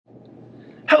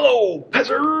Hello,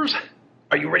 Pezzers!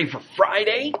 Are you ready for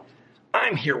Friday?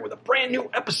 I'm here with a brand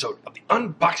new episode of the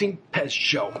Unboxing Pez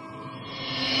Show.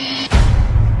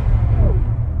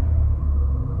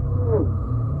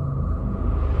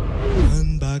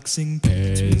 Unboxing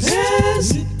Pez.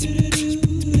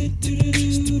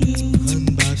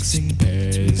 Unboxing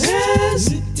Pez.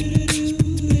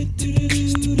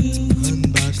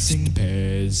 Unboxing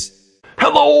Pez.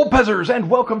 Hello, Pezzers, and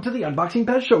welcome to the Unboxing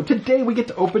Pez Show. Today we get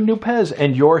to open new Pez,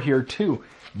 and you're here too.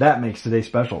 That makes today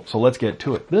special, so let's get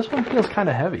to it. This one feels kind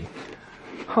of heavy.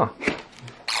 Huh.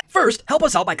 First, help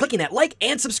us out by clicking that like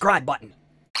and subscribe button.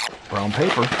 Brown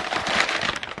paper.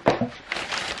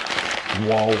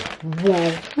 Whoa,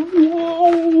 whoa,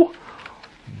 whoa.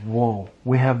 Whoa.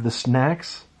 We have the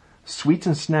Snacks, Sweets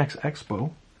and Snacks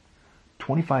Expo.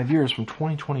 25 years from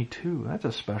 2022. That's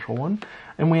a special one.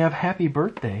 And we have Happy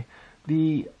Birthday,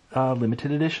 the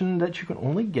limited edition that you can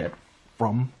only get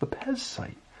from the Pez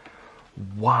site.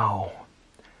 Wow.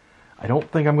 I don't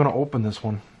think I'm going to open this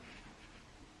one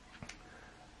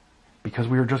because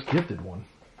we were just gifted one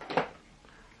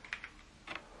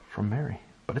from Mary.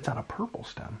 But it's on a purple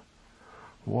stem.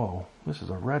 Whoa, this is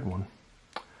a red one.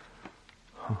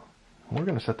 Huh. We're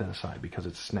going to set that aside because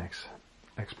it's Snacks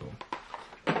Expo.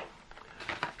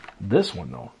 This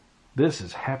one, though, this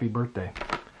is Happy Birthday.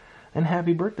 And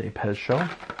Happy Birthday, Pez Show.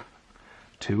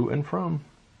 To and from.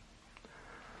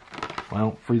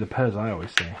 Well, free the Pez, I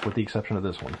always say, with the exception of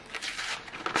this one.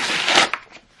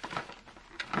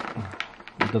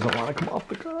 It doesn't want to come off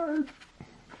the card.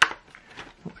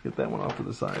 Let's get that one off to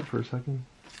the side for a second.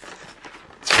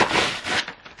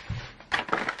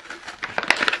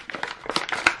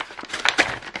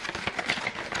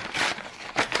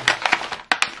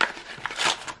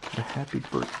 Happy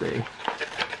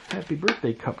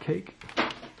birthday cupcake.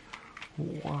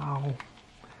 Wow.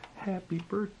 Happy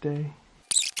birthday.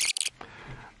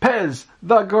 Pez,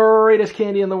 the greatest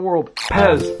candy in the world.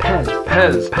 Pez, Pez,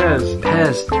 Pez, Pez,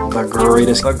 Pez. The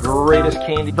greatest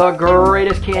candy. The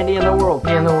greatest candy in the world.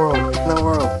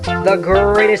 The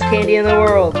greatest candy in the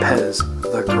world. Pez,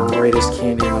 the greatest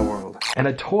candy in the world. And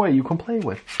a toy you can play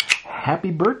with.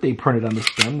 Happy birthday printed on the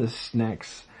stem. The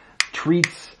Snacks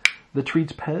Treats. The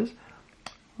Treats Pez.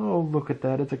 Oh, look at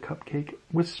that. It's a cupcake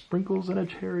with sprinkles and a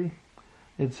cherry.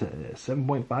 It's a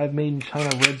 7.5 made in China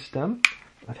red stem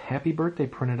with Happy Birthday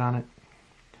printed on it.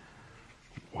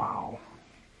 Wow.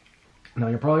 Now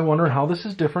you're probably wondering how this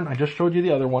is different. I just showed you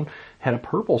the other one. Had a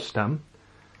purple stem.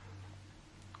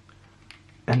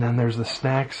 And then there's the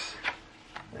Snacks,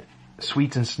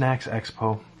 Sweets and Snacks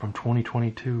Expo from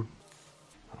 2022.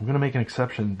 I'm going to make an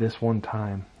exception this one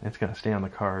time. It's going to stay on the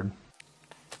card.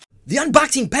 The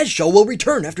Unboxing Pez Show will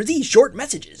return after these short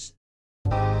messages.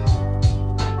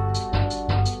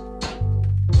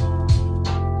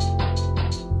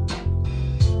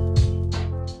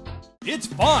 It's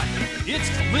fun. It's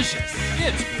delicious.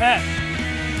 It's Pez.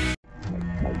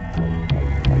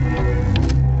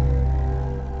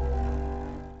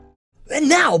 And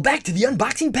now, back to the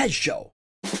Unboxing Pez Show.